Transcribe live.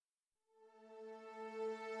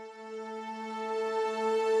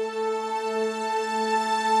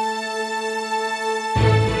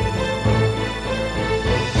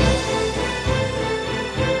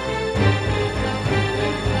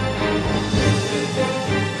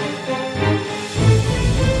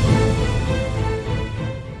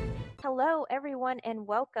and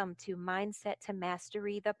welcome to Mindset to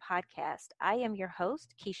Mastery, the podcast. I am your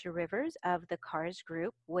host, Keisha Rivers of the CARS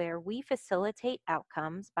Group, where we facilitate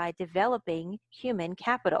outcomes by developing human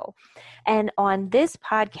capital. And on this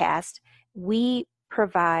podcast, we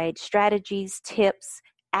provide strategies, tips,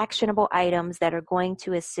 actionable items that are going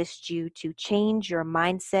to assist you to change your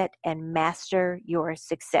mindset and master your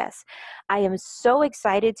success. I am so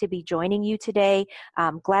excited to be joining you today.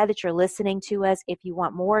 I'm glad that you're listening to us. If you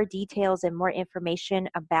want more details and more information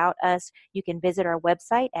about us, you can visit our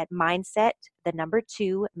website at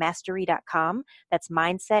mindset2mastery.com. That's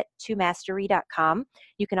mindset2mastery.com.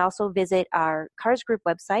 You can also visit our CARS Group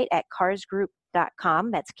website at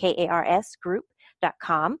carsgroup.com. That's KARS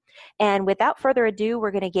group.com. And without further ado,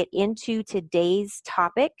 we're going to get into today's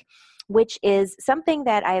topic, which is something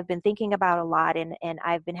that I have been thinking about a lot. And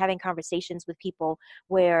I've been having conversations with people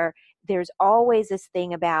where there's always this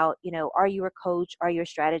thing about, are you a coach? Are you a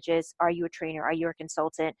strategist? Are you a trainer? Are you a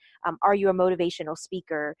consultant? Are you a motivational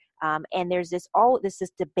speaker? And there's this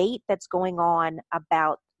debate that's going on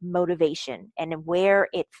about motivation and where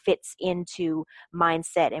it fits into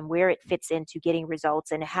mindset and where it fits into getting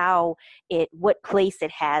results and what place it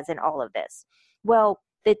has in all of this. Well,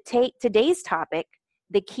 today's topic,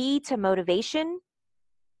 the key to motivation,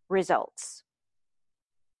 results.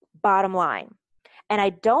 Bottom line. And I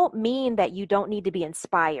don't mean that you don't need to be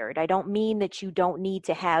inspired. I don't mean that you don't need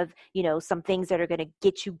to have, some things that are going to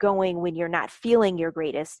get you going when you're not feeling your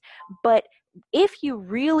greatest. But if you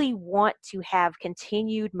really want to have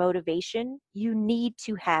continued motivation, you need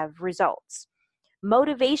to have results.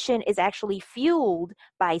 Motivation is actually fueled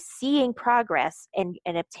by seeing progress and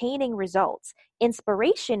obtaining results.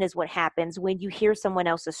 Inspiration is what happens when you hear someone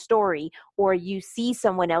else's story or you see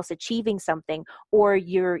someone else achieving something, or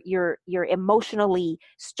you're emotionally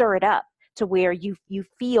stirred up to where you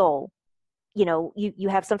feel, you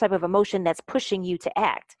have some type of emotion that's pushing you to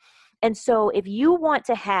act. And so if you want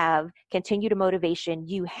to have continued motivation,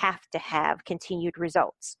 you have to have continued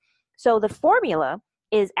results. So the formula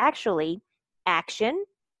is actually action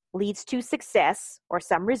leads to success or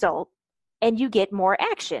some result, and you get more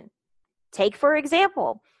action. Take, for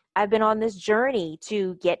example, I've been on this journey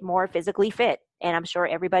to get more physically fit, and I'm sure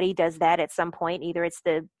everybody does that at some point. Either it's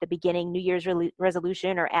the beginning New Year's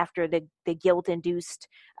resolution or after the guilt-induced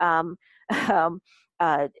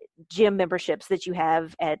gym memberships that you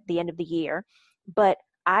have at the end of the year. But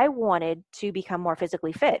I wanted to become more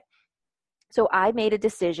physically fit. So I made a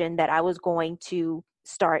decision that I was going to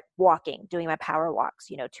start walking, doing my power walks,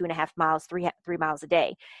 2.5 miles, 3 miles a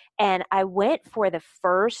day. And I went for the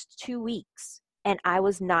first 2 weeks and I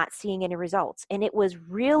was not seeing any results. And it was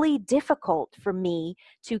really difficult for me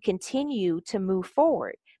to continue to move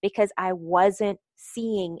forward because I wasn't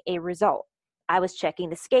seeing a result. I was checking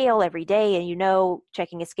the scale every day, and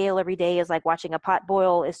checking a scale every day is like watching a pot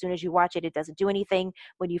boil. As soon as you watch it, it doesn't do anything.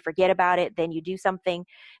 When you forget about it, then you do something,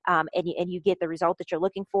 and you get the result that you're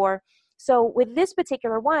looking for. So with this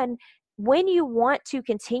particular one, when you want to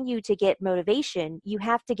continue to get motivation, you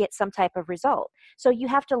have to get some type of result. So you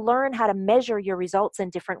have to learn how to measure your results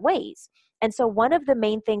in different ways. And so one of the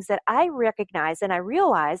main things that I recognize and I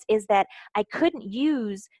realized is that I couldn't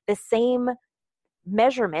use the same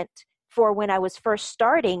measurement for when I was first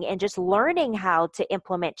starting and just learning how to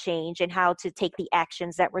implement change and how to take the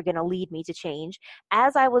actions that were going to lead me to change,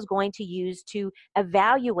 as I was going to use to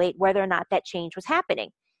evaluate whether or not that change was happening.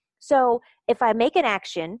 So if I make an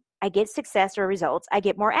action, I get success or results, I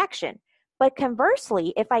get more action. But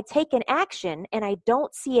conversely, if I take an action and I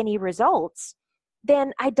don't see any results,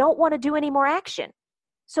 then I don't want to do any more action.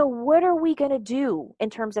 So what are we going to do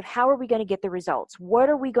in terms of how are we going to get the results? What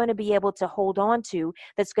are we going to be able to hold on to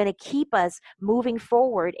that's going to keep us moving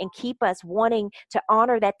forward and keep us wanting to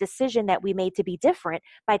honor that decision that we made to be different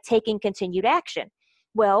by taking continued action?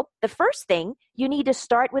 Well, the first thing, you need to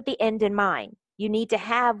start with the end in mind. You need to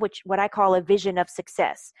have what I call a vision of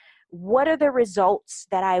success. What are the results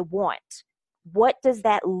that I want? What does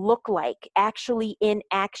that look like actually in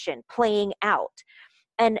action, playing out?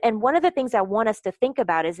 And one of the things I want us to think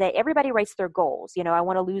about is that everybody writes their goals. I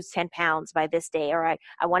want to lose 10 pounds by this day, or I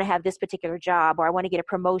want to have this particular job, or I want to get a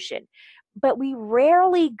promotion. But we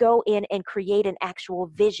rarely go in and create an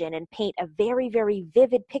actual vision and paint a very, very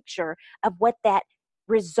vivid picture of what that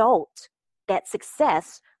result, that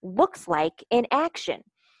success looks like in action.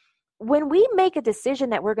 When we make a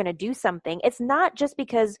decision that we're going to do something, it's not just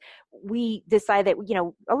because we decide that,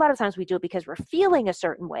 a lot of times we do it because we're feeling a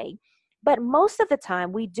certain way. But most of the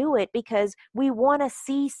time we do it because we want to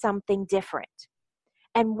see something different.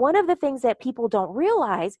 And one of the things that people don't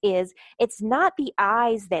realize is it's not the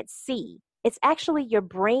eyes that see. It's actually your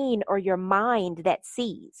brain or your mind that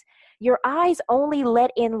sees. Your eyes only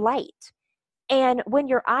let in light. And when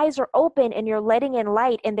your eyes are open and you're letting in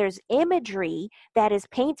light and there's imagery that is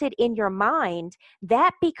painted in your mind,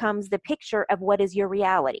 that becomes the picture of what is your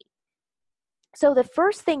reality. So the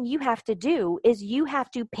first thing you have to do is you have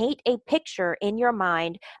to paint a picture in your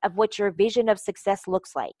mind of what your vision of success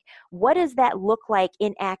looks like. What does that look like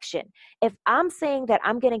in action? If I'm saying that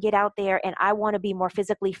I'm going to get out there and I want to be more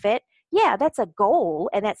physically fit, yeah, that's a goal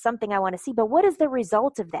and that's something I want to see. But what is the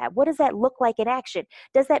result of that? What does that look like in action?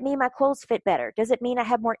 Does that mean my clothes fit better? Does it mean I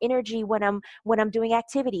have more energy when I'm doing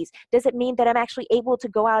activities? Does it mean that I'm actually able to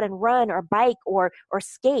go out and run or bike or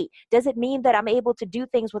skate? Does it mean that I'm able to do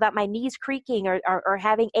things without my knees creaking or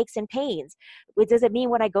having aches and pains? Does it mean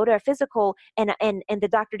when I go to a physical and the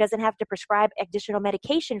doctor doesn't have to prescribe additional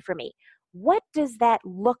medication for me? What does that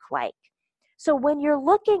look like? So when you're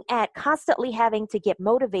looking at constantly having to get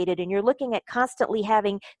motivated and you're looking at constantly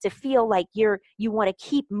having to feel like you want to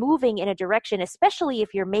keep moving in a direction, especially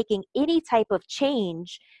if you're making any type of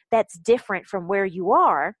change that's different from where you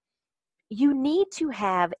are, you need to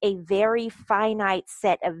have a very finite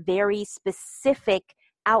set of very specific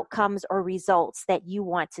outcomes or results that you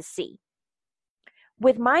want to see.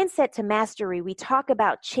 With Mindset to Mastery, we talk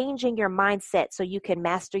about changing your mindset so you can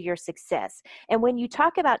master your success. And when you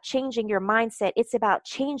talk about changing your mindset, it's about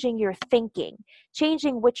changing your thinking,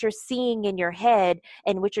 changing what you're seeing in your head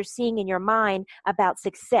and what you're seeing in your mind about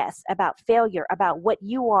success, about failure, about what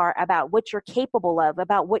you are, about what you're capable of,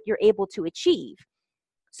 about what you're able to achieve.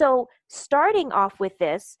 So starting off with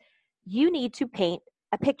this, you need to paint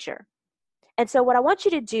a picture. And so what I want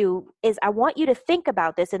you to do is I want you to think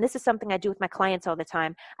about this, and this is something I do with my clients all the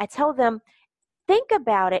time. I tell them, think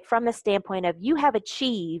about it from the standpoint of you have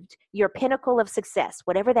achieved your pinnacle of success,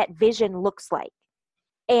 whatever that vision looks like.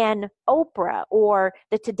 And Oprah or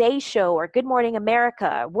the Today Show or Good Morning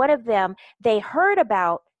America, one of them, they heard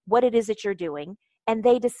about what it is that you're doing, and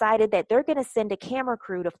they decided that they're going to send a camera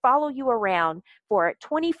crew to follow you around for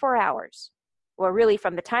 24 hours. Or really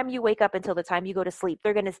from the time you wake up until the time you go to sleep.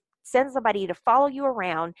 They're going to send somebody to follow you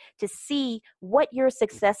around to see what your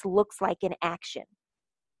success looks like in action.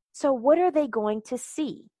 So what are they going to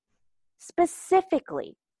see?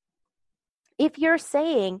 Specifically, if you're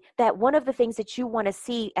saying that one of the things that you want to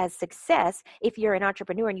see as success, if you're an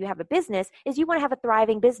entrepreneur and you have a business, is you want to have a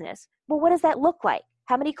thriving business. Well, what does that look like?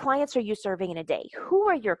 How many clients are you serving in a day? Who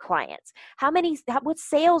are your clients? What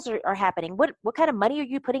sales are happening? What kind of money are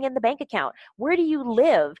you putting in the bank account? Where do you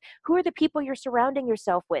live? Who are the people you're surrounding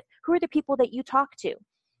yourself with? Who are the people that you talk to?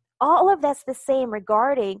 All of that's the same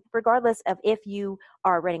regardless of if you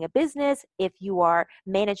are running a business, if you are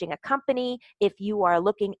managing a company, if you're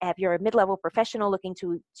a mid-level professional looking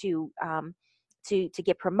to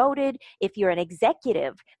get promoted, if you're an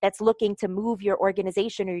executive that's looking to move your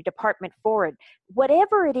organization or your department forward,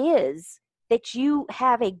 whatever it is that you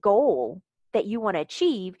have a goal that you want to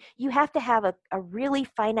achieve, you have to have a really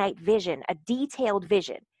finite vision, a detailed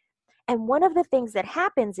vision. And one of the things that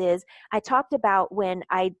happens is I talked about when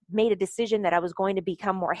I made a decision that I was going to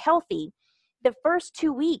become more healthy, the first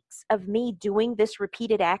 2 weeks of me doing this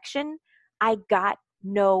repeated action, I got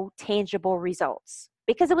no tangible results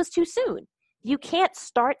because it was too soon. You can't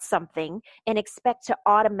start something and expect to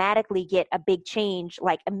automatically get a big change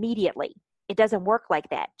like immediately. It doesn't work like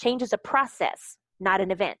that. Change is a process, not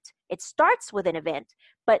an event. It starts with an event,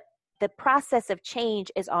 but the process of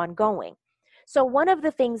change is ongoing. So one of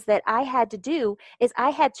the things that I had to do is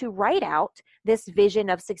I had to write out this vision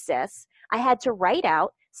of success. I had to write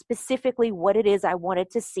out specifically what it is I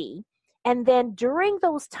wanted to see. And then during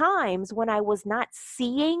those times when I was not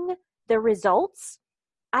seeing the results,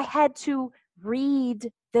 I had to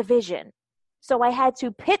read the vision. So I had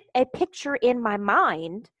to put a picture in my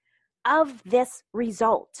mind of this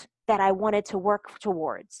result that I wanted to work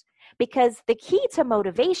towards. Because the key to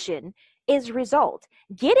motivation is result,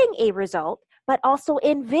 getting a result, but also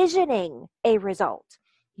envisioning a result.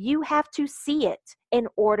 You have to see it in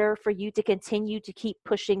order for you to continue to keep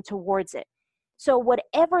pushing towards it. So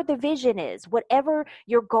whatever the vision is, whatever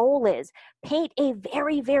your goal is, paint a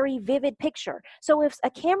very, very vivid picture. So if a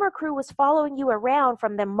camera crew was following you around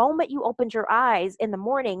from the moment you opened your eyes in the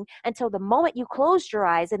morning until the moment you closed your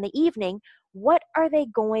eyes in the evening, what are they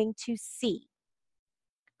going to see?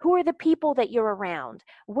 Who are the people that you're around?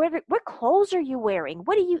 What clothes are you wearing?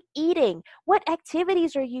 What are you eating? What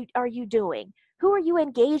activities are you doing? Who are you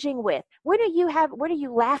engaging with? What are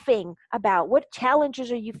you laughing about? What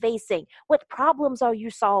challenges are you facing? What problems are you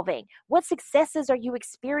solving? What successes are you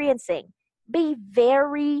experiencing? Be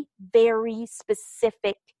very, very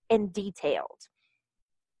specific and detailed,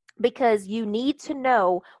 because you need to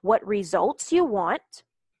know what results you want,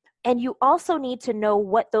 And you also need to know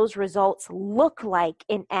what those results look like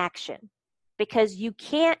in action, because you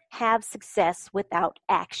can't have success without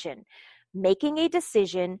action. Making a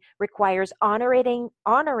decision requires honoring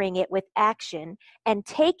it with action, and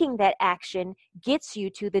taking that action gets you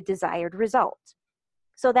to the desired result.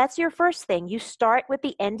 So that's your first thing. You start with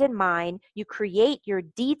the end in mind. You create your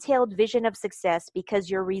detailed vision of success,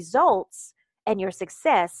 because your results and your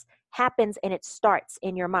success happens and it starts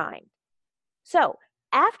in your mind. So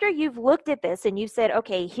after you've looked at this and you've said,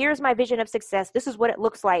 okay, here's my vision of success. This is what it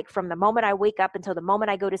looks like from the moment I wake up until the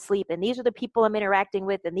moment I go to sleep. And these are the people I'm interacting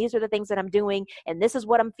with. And these are the things that I'm doing. And this is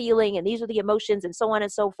what I'm feeling. And these are the emotions, and so on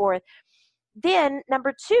and so forth. Then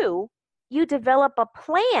number 2, you develop a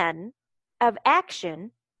plan of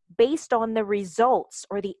action based on the results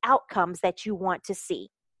or the outcomes that you want to see.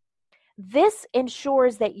 This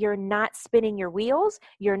ensures that you're not spinning your wheels.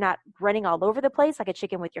 You're not running all over the place like a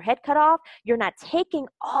chicken with your head cut off. You're not taking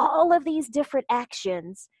all of these different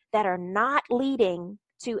actions that are not leading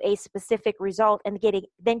to a specific result and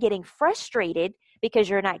getting frustrated because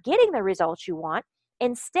you're not getting the results you want.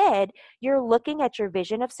 Instead, you're looking at your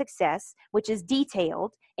vision of success, which is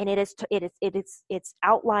detailed, and it's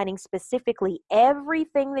outlining specifically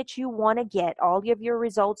everything that you want to get, all of your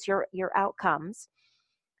results, your outcomes.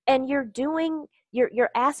 And you're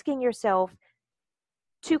asking yourself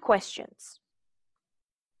 2 questions.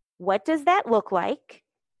 What does that look like?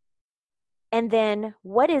 And then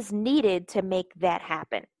what is needed to make that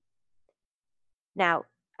happen? Now,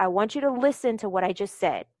 I want you to listen to what I just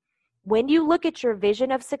said. When you look at your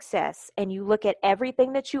vision of success and you look at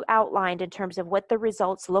everything that you outlined in terms of what the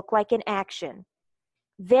results look like in action,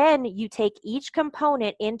 then you take each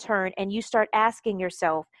component in turn and you start asking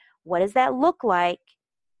yourself, what does that look like?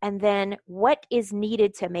 And then what is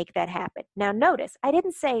needed to make that happen? Now notice, I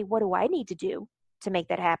didn't say, what do I need to do to make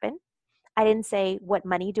that happen? I didn't say, what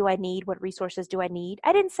money do I need? What resources do I need?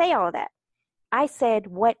 I didn't say all of that. I said,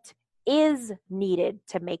 what is needed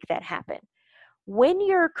to make that happen? When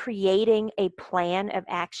you're creating a plan of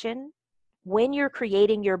action, when you're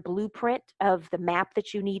creating your blueprint of the map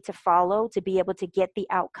that you need to follow to be able to get the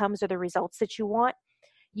outcomes or the results that you want,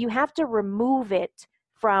 you have to remove it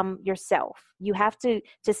from yourself. You have to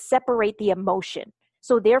separate the emotion.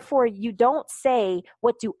 So therefore, you don't say,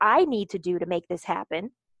 what do I need to do to make this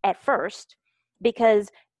happen at first? Because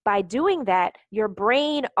by doing that, your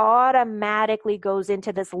brain automatically goes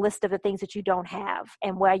into this list of the things that you don't have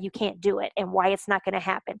and why you can't do it and why it's not going to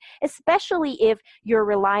happen, especially if you're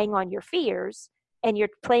relying on your fears and you're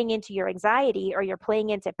playing into your anxiety, or you're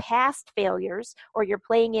playing into past failures, or you're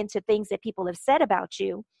playing into things that people have said about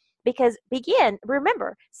you. Because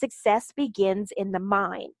remember, success begins in the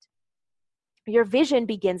mind. Your vision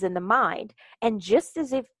begins in the mind. And just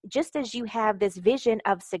as you have this vision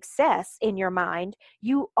of success in your mind,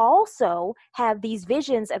 you also have these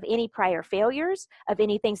visions of any prior failures, of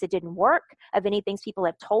any things that didn't work, of any things people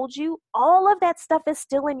have told you. All of that stuff is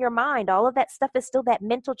still in your mind. All of that stuff is still that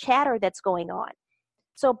mental chatter that's going on.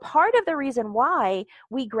 So part of the reason why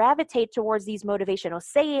we gravitate towards these motivational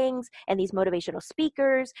sayings and these motivational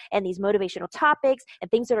speakers and these motivational topics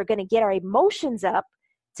and things that are going to get our emotions up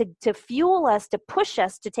to fuel us, to push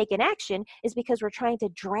us to take an action, is because we're trying to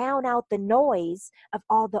drown out the noise of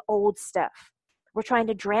all the old stuff. We're trying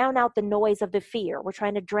to drown out the noise of the fear. We're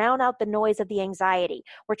trying to drown out the noise of the anxiety.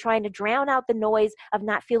 We're trying to drown out the noise of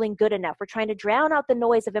not feeling good enough. We're trying to drown out the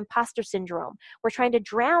noise of imposter syndrome. We're trying to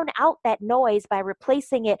drown out that noise by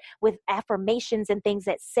replacing it with affirmations and things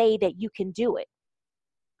that say that you can do it.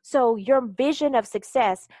 So your vision of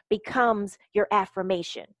success becomes your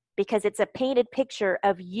affirmation, because it's a painted picture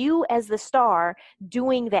of you as the star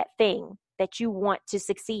doing that thing that you want to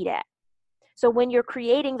succeed at. So when you're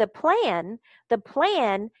creating the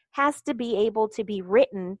plan has to be able to be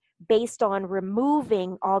written based on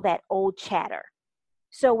removing all that old chatter.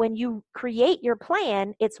 So when you create your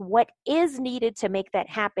plan, it's what is needed to make that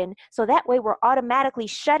happen. So that way we're automatically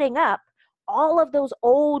shutting up all of those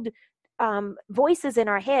old voices in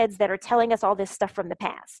our heads that are telling us all this stuff from the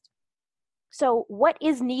past. So what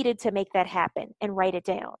is needed to make that happen? And write it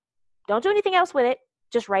down. Don't do anything else with it.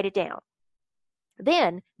 Just write it down.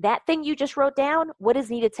 Then that thing you just wrote down, what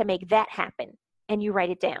is needed to make that happen? And you write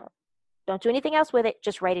it down. Don't do anything else with it.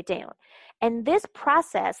 Just write it down. And this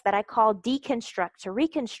process that I call deconstruct to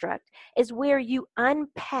reconstruct is where you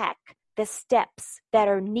unpack the steps that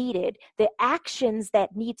are needed, the actions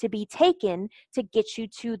that need to be taken to get you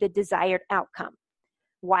to the desired outcome.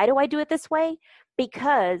 Why do I do it this way?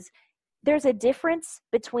 Because there's a difference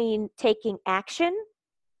between taking action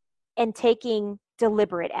and taking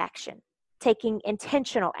deliberate action, taking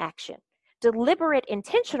intentional action. deliberate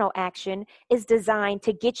intentional action is designed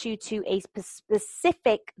to get you to a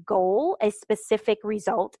specific goal, a specific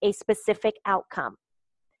result, a specific outcome.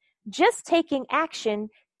 Just taking action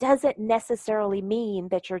doesn't necessarily mean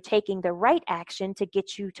that you're taking the right action to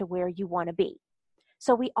get you to where you want to be.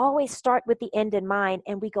 So we always start with the end in mind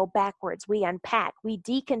and we go backwards, we unpack, we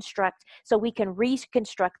deconstruct so we can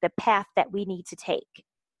reconstruct the path that we need to take.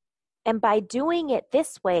 And by doing it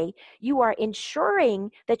this way, you are ensuring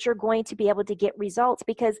that you're going to be able to get results,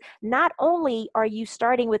 because not only are you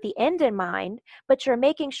starting with the end in mind, but you're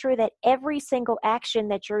making sure that every single action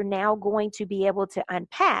that you're now going to be able to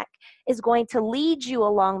unpack is going to lead you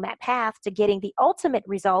along that path to getting the ultimate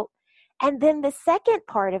result. And then the second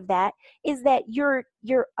part of that is that you're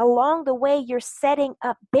along the way, you're setting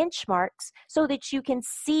up benchmarks so that you can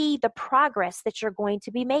see the progress that you're going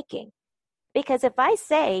to be making. Because if I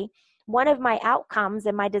say, one of my outcomes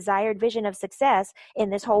and my desired vision of success in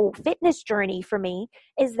this whole fitness journey for me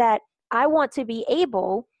is that I want to be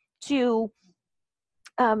able to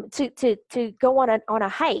go on a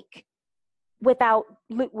hike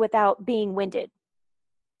without being winded.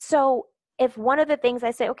 So if one of the things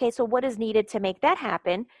I say, okay, so what is needed to make that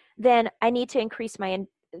happen? Then I need to increase my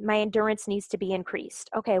endurance needs to be increased.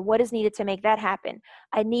 Okay, what is needed to make that happen?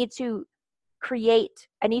 I need to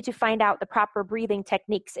find out the proper breathing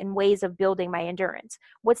techniques and ways of building my endurance.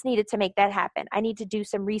 What's needed to make that happen? I need to do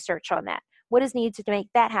some research on that. What is needed to make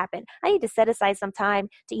that happen? I need to set aside some time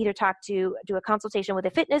to either do a consultation with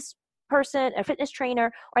a fitness person, a fitness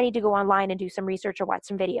trainer, or I need to go online and do some research or watch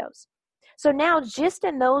some videos. So now just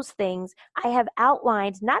in those things, I have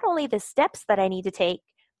outlined not only the steps that I need to take,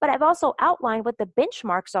 but I've also outlined what the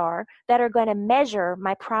benchmarks are that are going to measure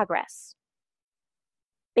my progress.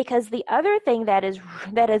 Because the other thing that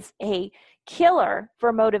is a killer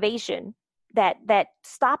for motivation that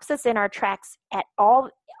stops us in our tracks at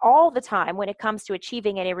all the time when it comes to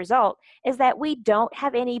achieving any result is that we don't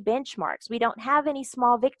have any benchmarks. We don't have any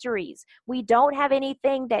small victories. We don't have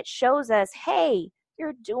anything that shows us, hey,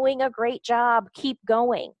 you're doing a great job, keep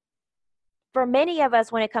going. For many of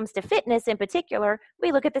us, when it comes to fitness in particular,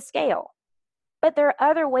 we look at the scale. But there are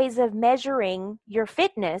other ways of measuring your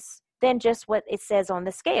fitness than just what it says on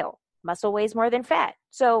the scale. Muscle weighs more than fat.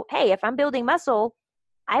 So, hey, if I'm building muscle,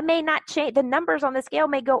 I may not change, the numbers on the scale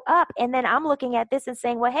may go up, and then I'm looking at this and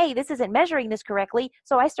saying, well, hey, this isn't measuring this correctly,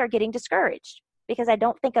 so I start getting discouraged because I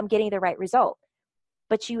don't think I'm getting the right result.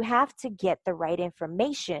 But you have to get the right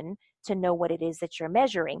information to know what it is that you're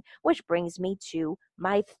measuring, which brings me to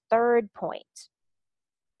my third point.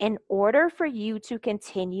 In order for you to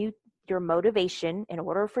continue your motivation, in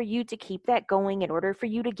order for you to keep that going, in order for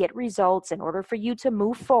you to get results, in order for you to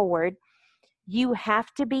move forward, you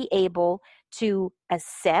have to be able to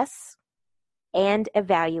assess and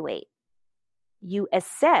evaluate. You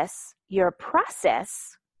assess your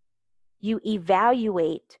process, you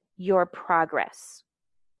evaluate your progress.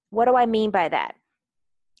 What do I mean by that?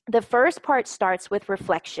 The first part starts with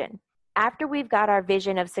reflection. After we've got our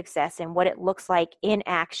vision of success and what it looks like in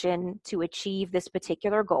action to achieve this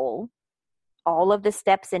particular goal, all of the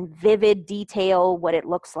steps in vivid detail, what it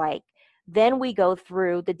looks like, then we go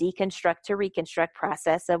through the deconstruct to reconstruct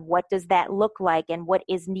process of what does that look like and what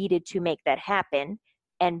is needed to make that happen,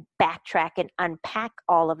 and backtrack and unpack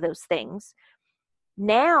all of those things.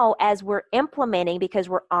 Now, as we're implementing, because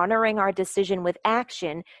we're honoring our decision with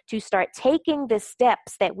action to start taking the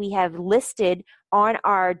steps that we have listed on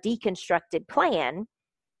our deconstructed plan,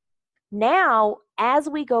 now, as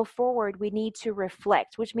we go forward, we need to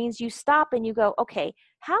reflect, which means you stop and you go, okay,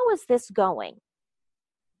 how is this going?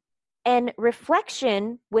 And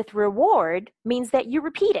reflection with reward means that you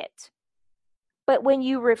repeat it. But when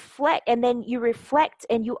you reflect, and then you reflect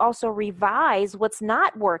and you also revise what's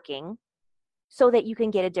not working so that you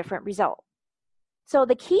can get a different result. So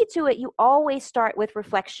the key to it, you always start with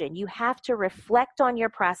reflection. You have to reflect on your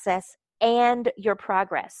process and your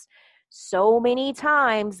progress. So many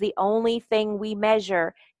times, the only thing we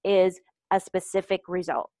measure is a specific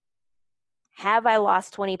result. Have I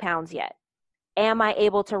lost 20 pounds yet? Am I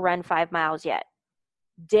able to run 5 miles yet?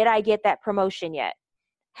 Did I get that promotion yet?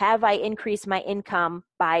 Have I increased my income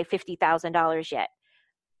by $50,000 yet?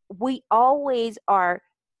 We always are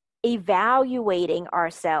evaluating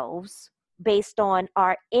ourselves based on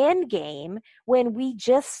our end game when we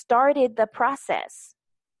just started the process.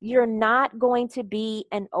 You're not going to be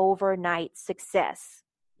an overnight success.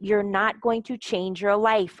 You're not going to change your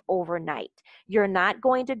life overnight. You're not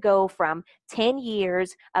going to go from 10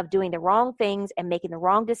 years of doing the wrong things and making the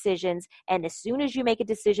wrong decisions, and as soon as you make a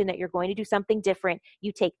decision that you're going to do something different,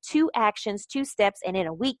 you take 2 actions, 2 steps, and in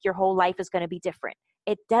a week, your whole life is going to be different.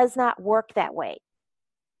 It does not work that way.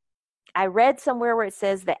 I read somewhere where it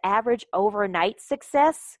says the average overnight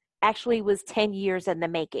success actually was 10 years in the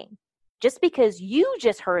making. Just because you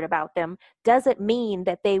just heard about them doesn't mean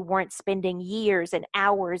that they weren't spending years and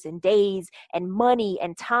hours and days and money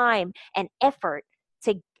and time and effort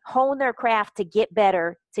to hone their craft, to get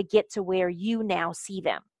better, to get to where you now see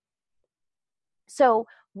them. So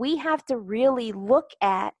we have to really look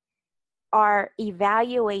at our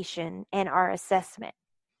evaluation and our assessment.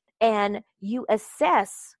 And you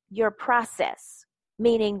assess your process,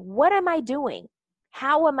 meaning, what am I doing?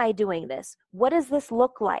 How am I doing this? What does this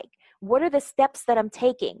look like? What are the steps that I'm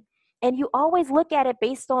taking? And you always look at it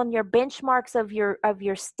based on your benchmarks of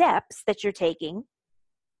your steps that you're taking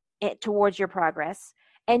towards your progress.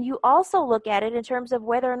 And you also look at it in terms of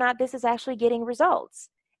whether or not this is actually getting results.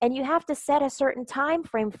 And you have to set a certain time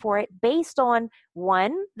frame for it based on,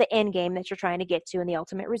 one, the end game that you're trying to get to and the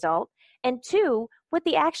ultimate result, and two, what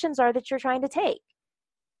the actions are that you're trying to take.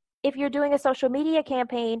 If you're doing a social media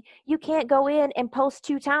campaign, you can't go in and post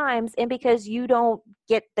 2 times, and because you don't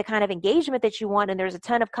get the kind of engagement that you want and there's a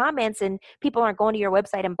ton of comments and people aren't going to your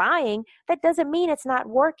website and buying, that doesn't mean it's not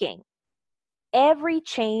working. Every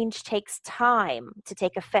change takes time to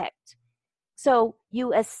take effect. So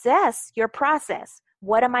you assess your process.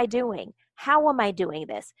 What am I doing? How am I doing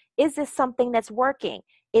this? Is this something that's working?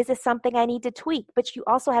 Is this something I need to tweak? But you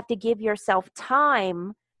also have to give yourself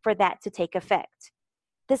time for that to take effect.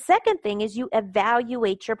 The second thing is you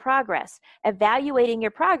evaluate your progress. Evaluating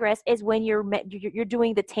your progress is when you're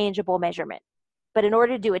doing the tangible measurement. But in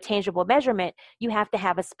order to do a tangible measurement, you have to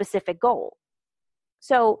have a specific goal.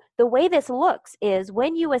 So the way this looks is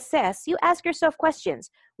when you assess, you ask yourself questions.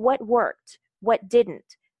 What worked? What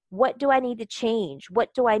didn't? What do I need to change?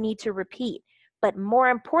 What do I need to repeat? But more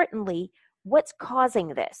importantly, what's causing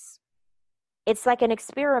this? It's like an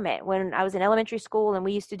experiment. When I was in elementary school and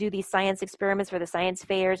we used to do these science experiments for the science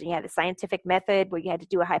fairs, and you had the scientific method where you had to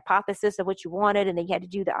do a hypothesis of what you wanted, and then you had to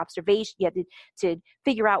do the observation. You had to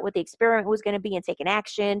figure out what the experiment was going to be and take an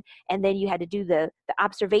action, and then you had to do the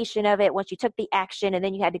observation of it once you took the action, and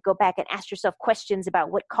then you had to go back and ask yourself questions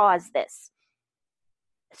about what caused this.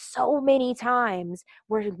 So many times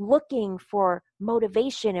we're looking for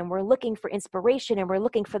motivation and we're looking for inspiration and we're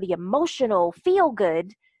looking for the emotional feel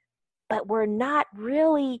good, but we're not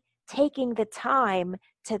really taking the time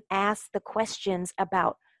to ask the questions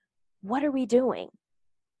about, what are we doing?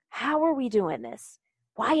 How are we doing this?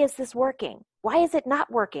 Why is this working? Why is it not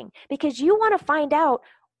working? Because you want to find out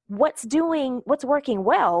what's working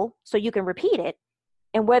well so you can repeat it,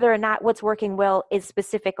 and whether or not what's working well is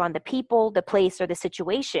specific on the people, the place, or the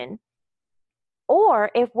situation,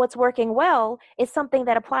 or if what's working well is something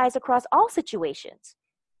that applies across all situations.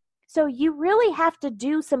 So you really have to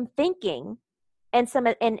do some thinking and some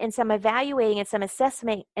evaluating and some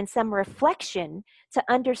assessment and some reflection to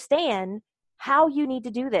understand how you need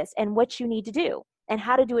to do this and what you need to do and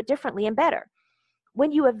how to do it differently and better.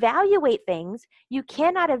 When you evaluate things, you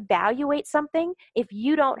cannot evaluate something if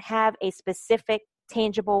you don't have a specific,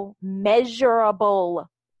 tangible, measurable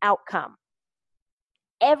outcome.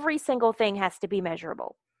 Every single thing has to be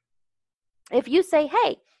measurable. If you say,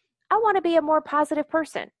 hey, I want to be a more positive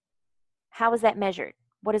person, how is that measured?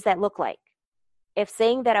 What does that look like? If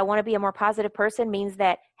saying that I want to be a more positive person means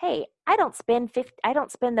that, hey, I don't spend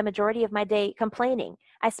the majority of my day complaining.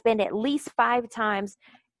 I spend at least 5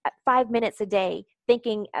 minutes a day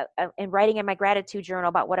thinking and writing in my gratitude journal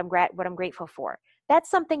about what I'm grateful for. That's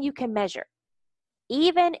something you can measure.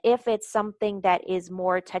 Even if it's something that is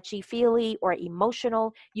more touchy-feely or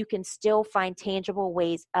emotional, you can still find tangible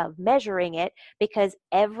ways of measuring it, because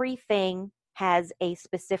everything has a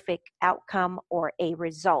specific outcome or a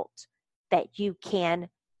result that you can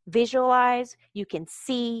visualize, you can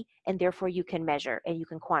see, and therefore you can measure and you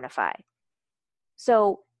can quantify.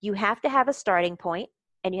 So you have to have a starting point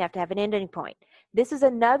and you have to have an ending point. This is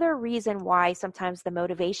another reason why sometimes the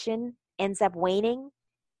motivation ends up waning.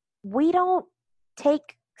 We don't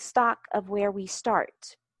take stock of where we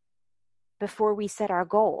start before we set our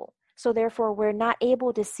goal. So therefore, we're not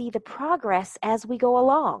able to see the progress as we go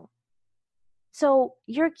along. So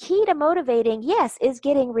your key to motivating, yes, is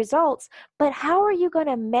getting results, but how are you going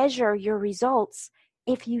to measure your results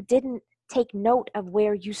if you didn't take note of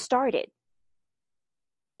where you started?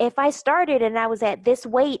 If I started and I was at this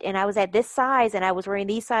weight and I was at this size and I was wearing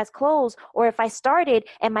these size clothes, or if I started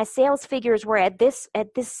and my sales figures were at this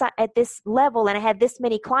level and I had this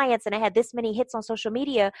many clients and I had this many hits on social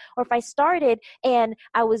media, or if I started and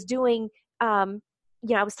I was doing, I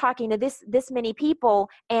was talking to this many people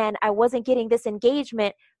and I wasn't getting this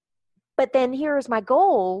engagement, but then here's my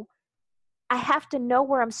goal. I have to know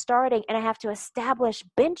where I'm starting and I have to establish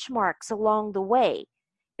benchmarks along the way.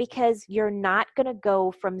 because you're not going to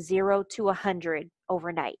go from 0 to 100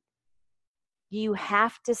 overnight. You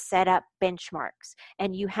have to set up benchmarks,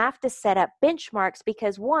 and you have to set up benchmarks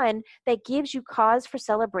because one, that gives you cause for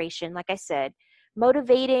celebration. Like I said,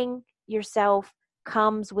 motivating yourself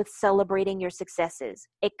comes with celebrating your successes.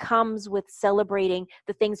 It comes with celebrating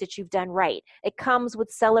the things that you've done right. It comes with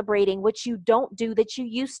celebrating what you don't do that you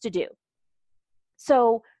used to do.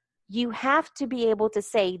 So you have to be able to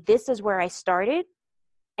say, this is where I started,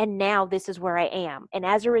 and now this is where I am. And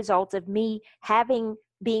as a result of me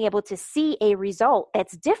being able to see a result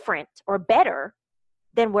that's different or better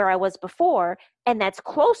than where I was before, and that's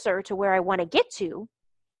closer to where I want to get to,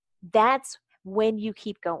 that's when you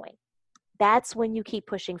keep going. That's when you keep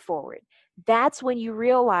pushing forward. That's when you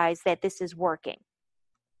realize that this is working.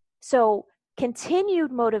 So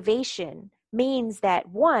continued motivation means that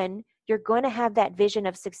one, you're going to have that vision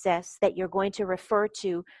of success that you're going to refer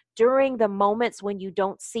to during the moments when you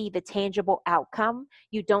don't see the tangible outcome.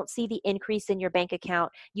 You don't see the increase in your bank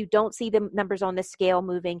account. You don't see the numbers on the scale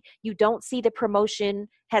moving. You don't see the promotion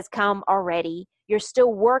has come already. You're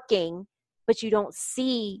still working, but you don't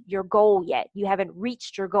see your goal yet. You haven't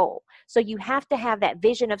reached your goal. So you have to have that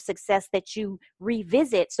vision of success that you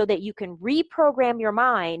revisit so that you can reprogram your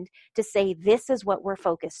mind to say, this is what we're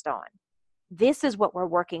focused on. This is what we're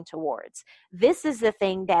working towards. This is the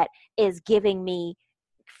thing that is giving me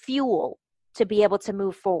fuel to be able to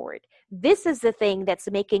move forward. This is the thing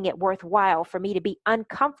that's making it worthwhile for me to be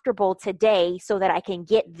uncomfortable today so that I can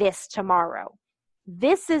get this tomorrow.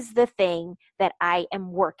 This is the thing that I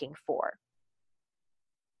am working for.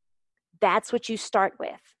 That's what you start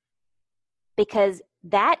with, because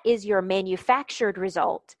that is your manufactured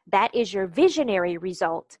result. That is your visionary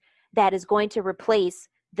result that is going to replace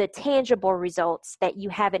the tangible results that you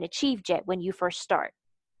haven't achieved yet when you first start.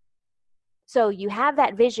 So you have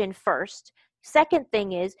that vision first. Second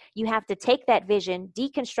thing is you have to take that vision,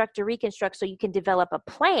 deconstruct or reconstruct so you can develop a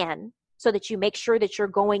plan so that you make sure that you're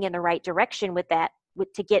going in the right direction with that,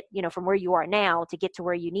 to get, from where you are now to get to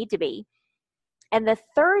where you need to be. And the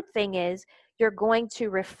third thing is you're going to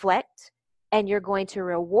reflect, and you're going to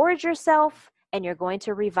reward yourself, and you're going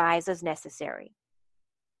to revise as necessary.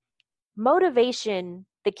 Motivation,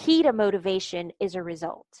 the key to motivation is a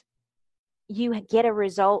result. You get a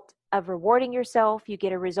result of rewarding yourself. You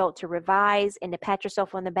get a result to revise and to pat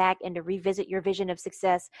yourself on the back and to revisit your vision of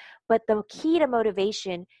success. But the key to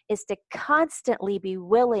motivation is to constantly be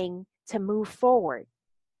willing to move forward.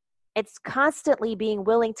 It's constantly being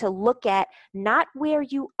willing to look at not where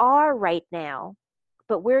you are right now,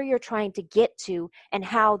 but where you're trying to get to, and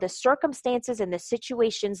how the circumstances and the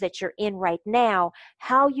situations that you're in right now,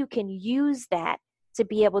 how you can use that to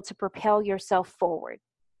be able to propel yourself forward.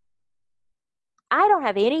 I don't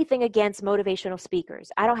have anything against motivational speakers.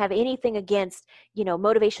 I don't have anything against,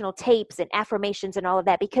 motivational tapes and affirmations and all of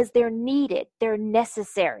that, because they're needed. They're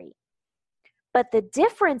necessary. But the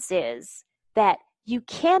difference is that you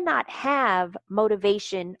cannot have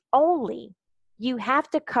motivation only. You have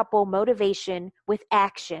to couple motivation with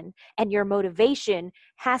action, and your motivation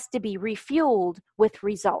has to be refueled with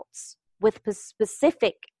results, with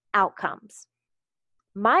specific outcomes.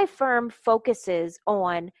 My firm focuses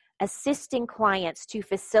on assisting clients to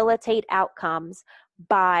facilitate outcomes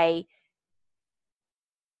by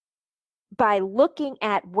looking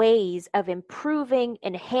at ways of improving,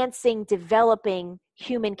 enhancing, developing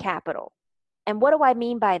human capital. And what do I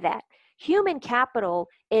mean by that? Human capital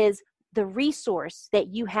is the resource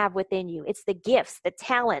that you have within you. It's the gifts, the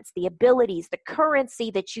talents, the abilities, the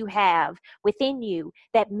currency that you have within you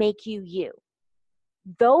that make you you.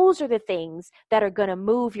 Those are the things that are going to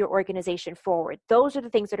move your organization forward. Those are the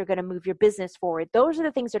things that are going to move your business forward. Those are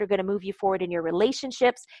the things that are going to move you forward in your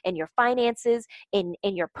relationships, in your finances, in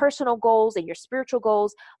your personal goals, in your spiritual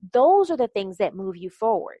goals. Those are the things that move you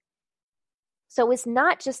forward. So it's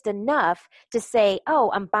not just enough to say, oh,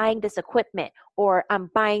 I'm buying this equipment, or I'm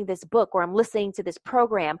buying this book, or I'm listening to this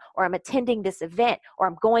program, or I'm attending this event, or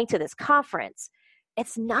I'm going to this conference.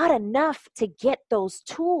 It's not enough to get those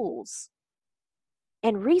tools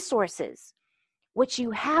and resources. What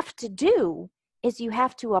you have to do is you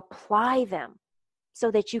have to apply them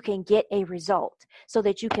so that you can get a result, so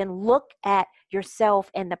that you can look at yourself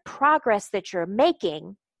and the progress that you're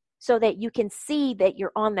making, so that you can see that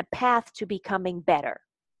you're on the path to becoming better.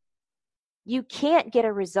 You can't get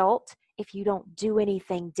a result if you don't do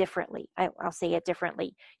anything differently. I'll say it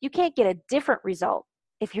differently. You can't get a different result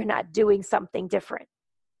if you're not doing something different.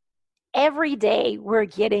 Every day we're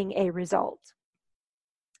getting a result.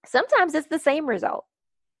 Sometimes it's the same result.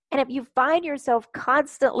 And if you find yourself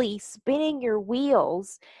constantly spinning your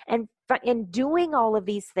wheels and in doing all of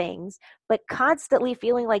these things, but constantly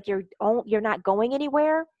feeling like you're not going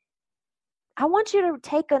anywhere, I want you to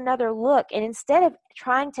take another look, and instead of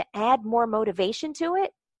trying to add more motivation to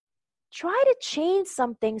it, try to change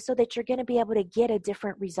something so that you're going to be able to get a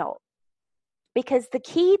different result. Because the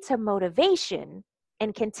key to motivation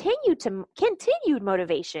and continued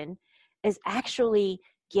motivation is actually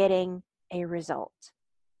getting a result.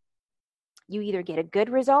 You either get a good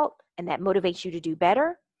result and that motivates you to do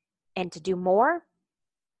better and to do more,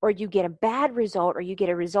 or you get a bad result, or you get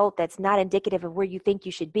a result that's not indicative of where you think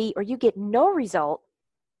you should be, or you get no result,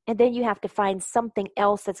 and then you have to find something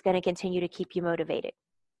else that's going to continue to keep you motivated.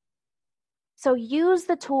 So use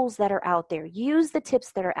the tools that are out there. Use the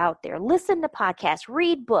tips that are out there. Listen to podcasts,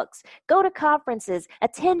 read books, go to conferences,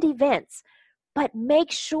 attend events, but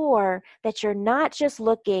make sure that you're not just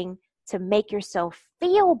looking to make yourself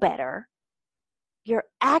feel better. You're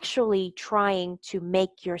actually trying to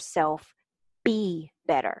make yourself be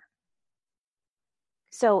better.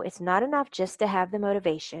 So it's not enough just to have the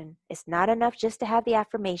motivation. It's not enough just to have the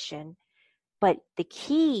affirmation. But the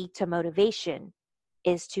key to motivation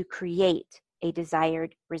is to create a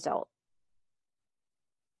desired result.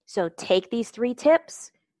 So take these 3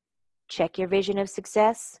 tips, check your vision of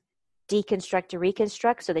success, deconstruct to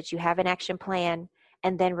reconstruct so that you have an action plan,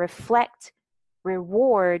 and then reflect,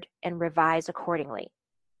 reward, and revise accordingly.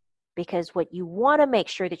 Because what you want to make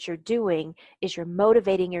sure that you're doing is you're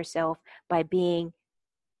motivating yourself by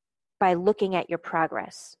looking at your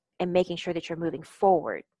progress and making sure that you're moving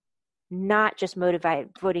forward, not just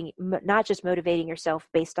motivating yourself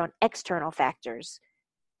based on external factors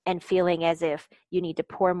and feeling as if you need to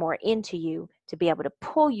pour more into you to be able to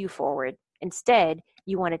pull you forward. Instead,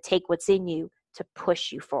 you want to take what's in you to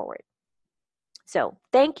push you forward. So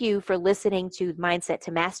thank you for listening to Mindset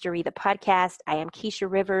to Mastery, the podcast. I am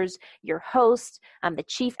Keisha Rivers, your host. I'm the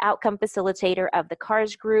Chief Outcome Facilitator of the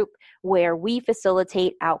CARS Group, where we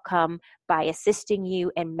facilitate outcome by assisting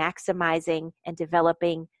you in maximizing and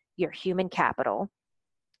developing your human capital.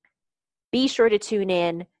 Be sure to tune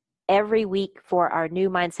in every week for our new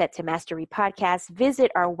Mindset to Mastery podcast. Visit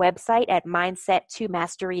our website at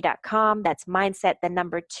mindset2mastery.com. That's mindset, the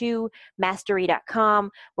number 2,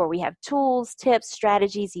 mastery.com, where we have tools, tips,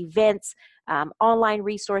 strategies, events, online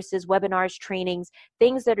resources, webinars, trainings,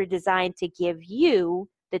 things that are designed to give you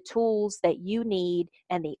the tools that you need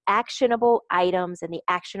and the actionable items and the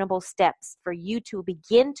actionable steps for you to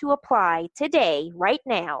begin to apply today, right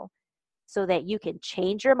now, so that you can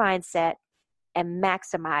change your mindset and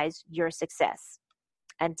maximize your success.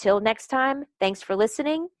 Until next time, thanks for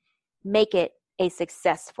listening. Make it a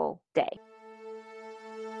successful day.